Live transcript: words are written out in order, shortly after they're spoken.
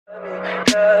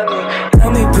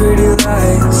Tell me pretty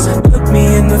lies, look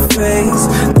me in the face.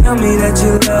 Tell me that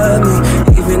you love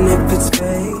me, even if it's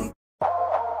fake.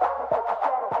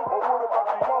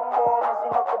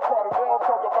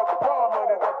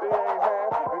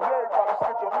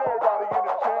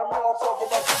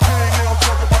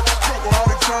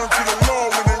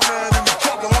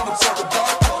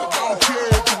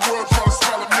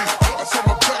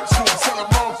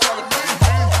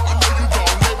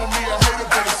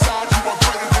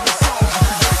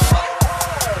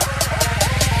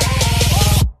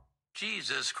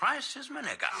 Jesus Christ is my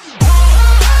nigga.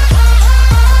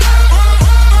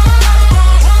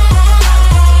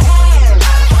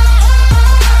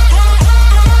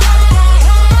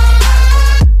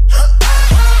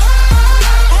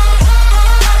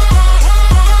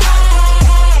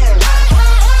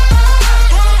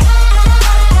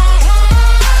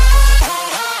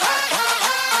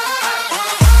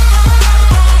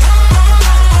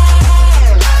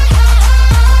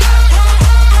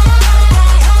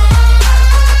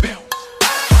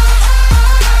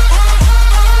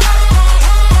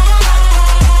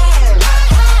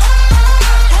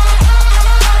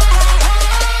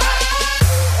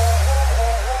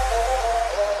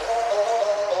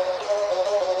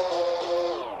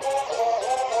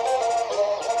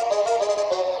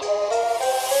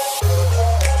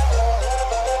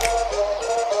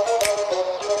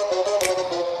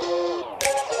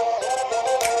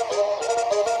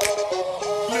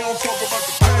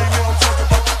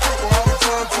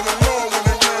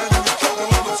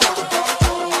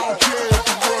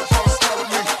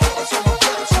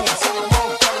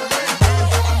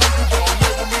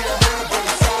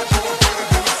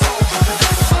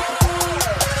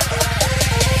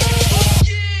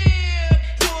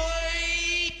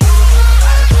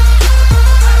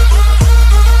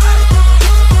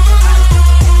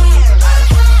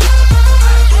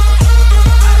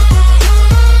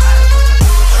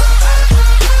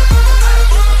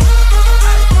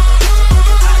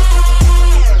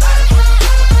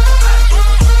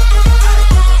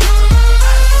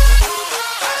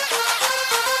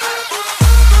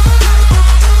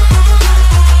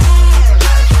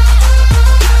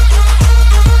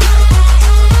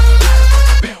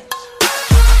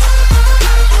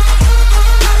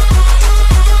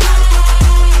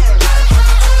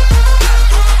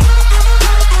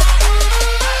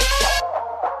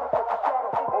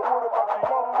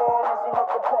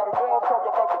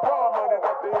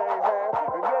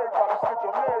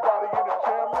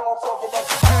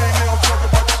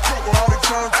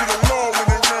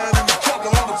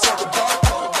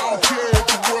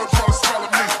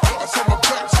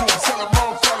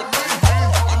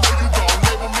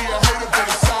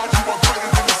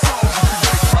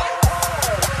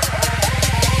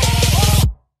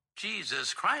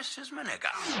 Jesus Christ is my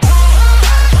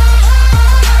nigga.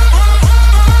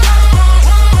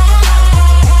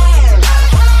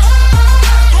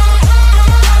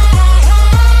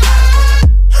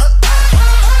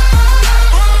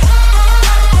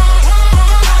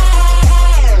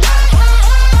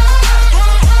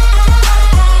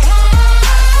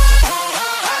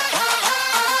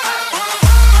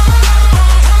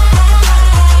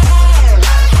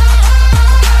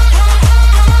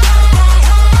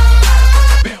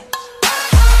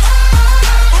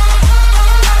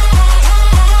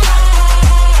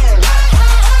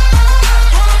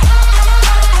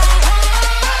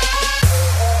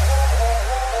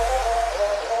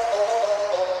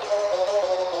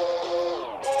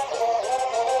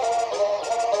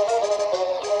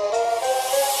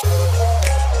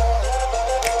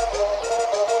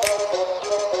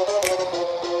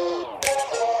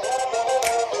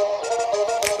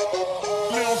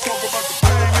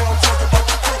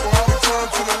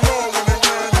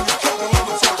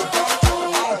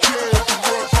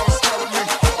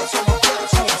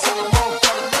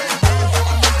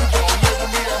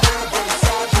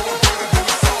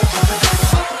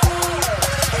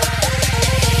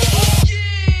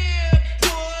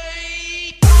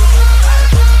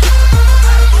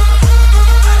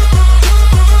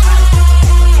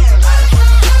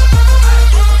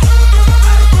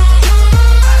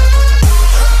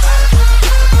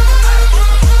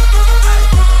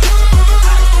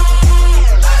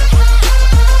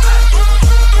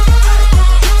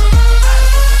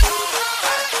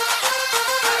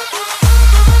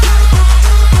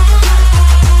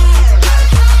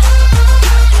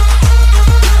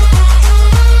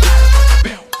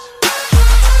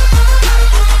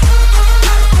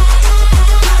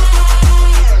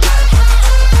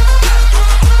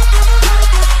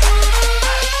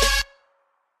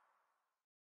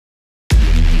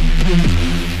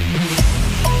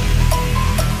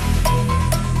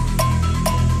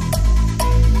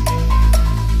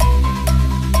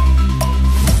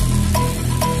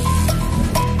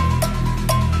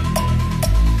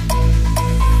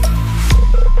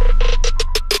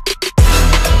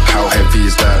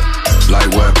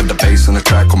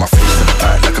 track, on my face to the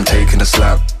back like I'm taking a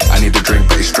slap. I need a drink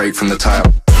but it's straight from the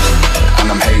tap. And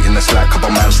I'm hating the slack,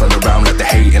 couple mans run around like they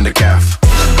hate in the gaff.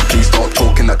 Please stop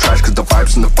talking that trash, cause the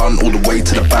vibe's in the front all the way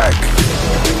to the back.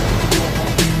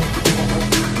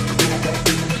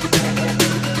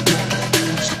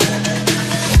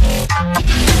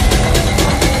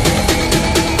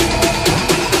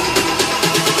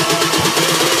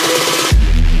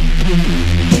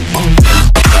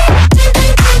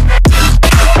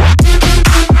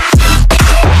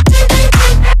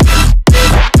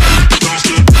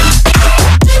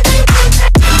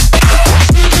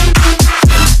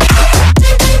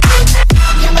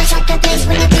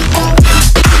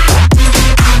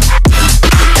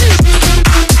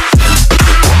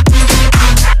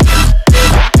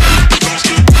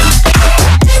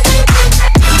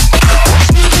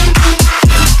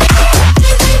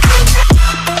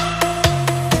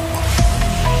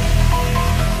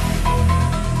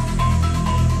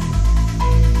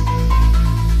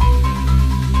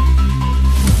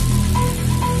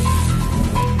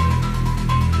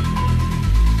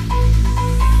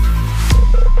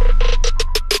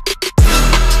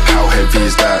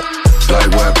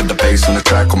 On the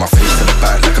track, on my face to the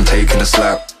back like I'm taking a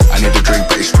slap. I need a drink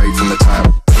but it's straight from the tap.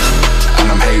 And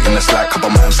I'm hating the slack, couple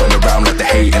mans run around like they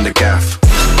hate in the gaff.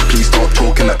 Please stop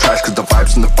talking that trash, cause the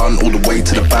vibe's in the front all the way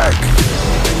to the back.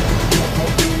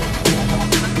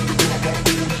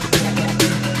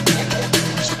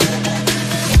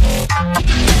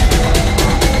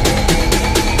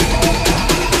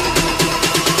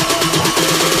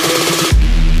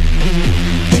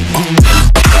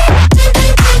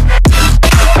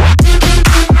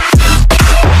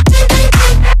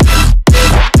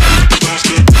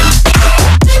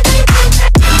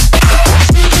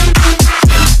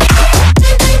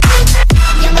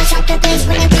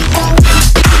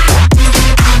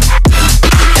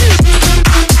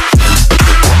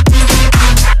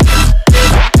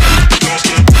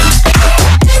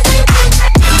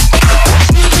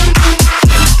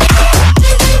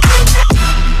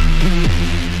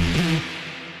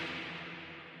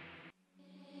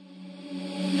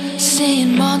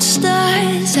 Seeing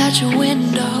monsters out your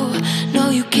window. No,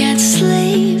 you can't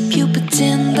sleep, you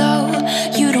pretend though.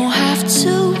 You don't have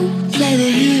to play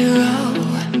the hero,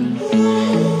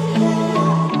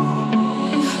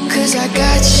 cause I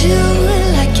got you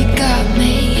like you got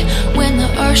me. When the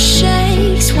earth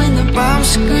shakes, when the bombs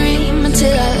scream,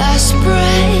 until our last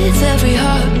breath, every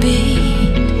heartbeat.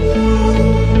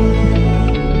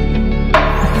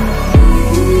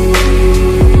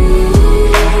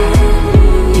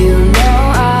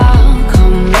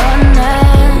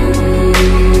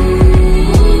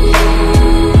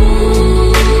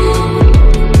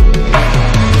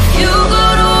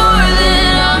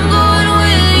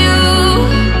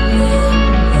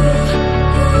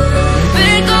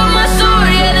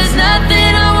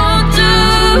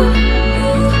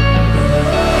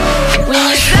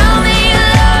 When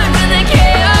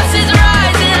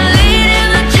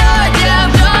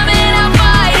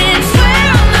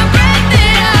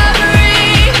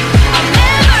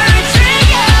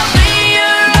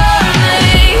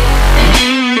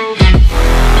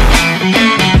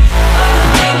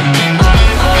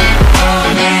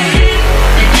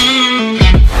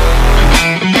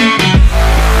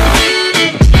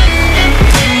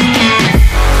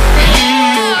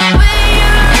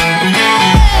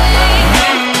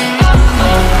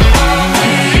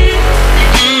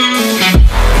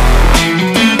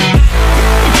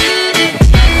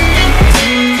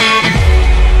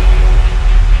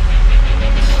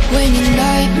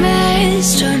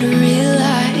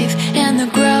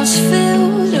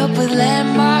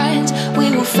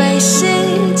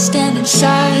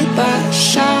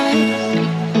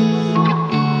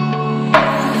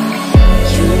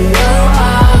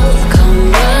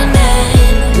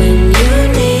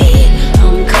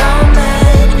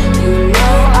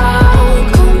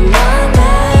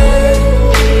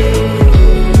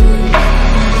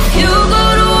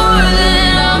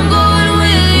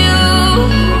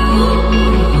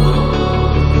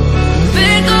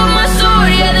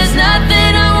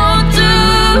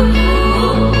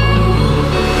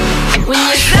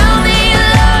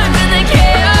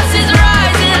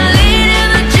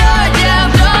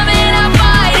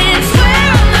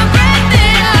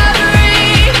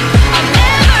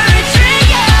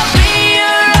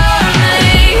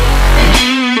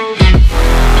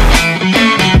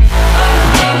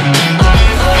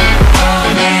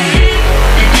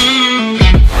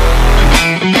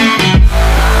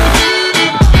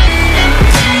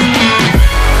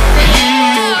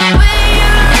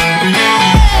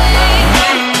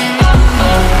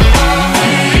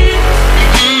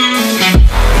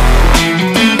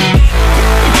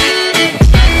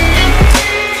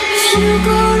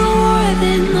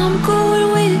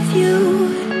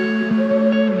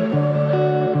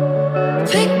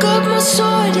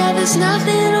sword, yeah, there's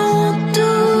nothing to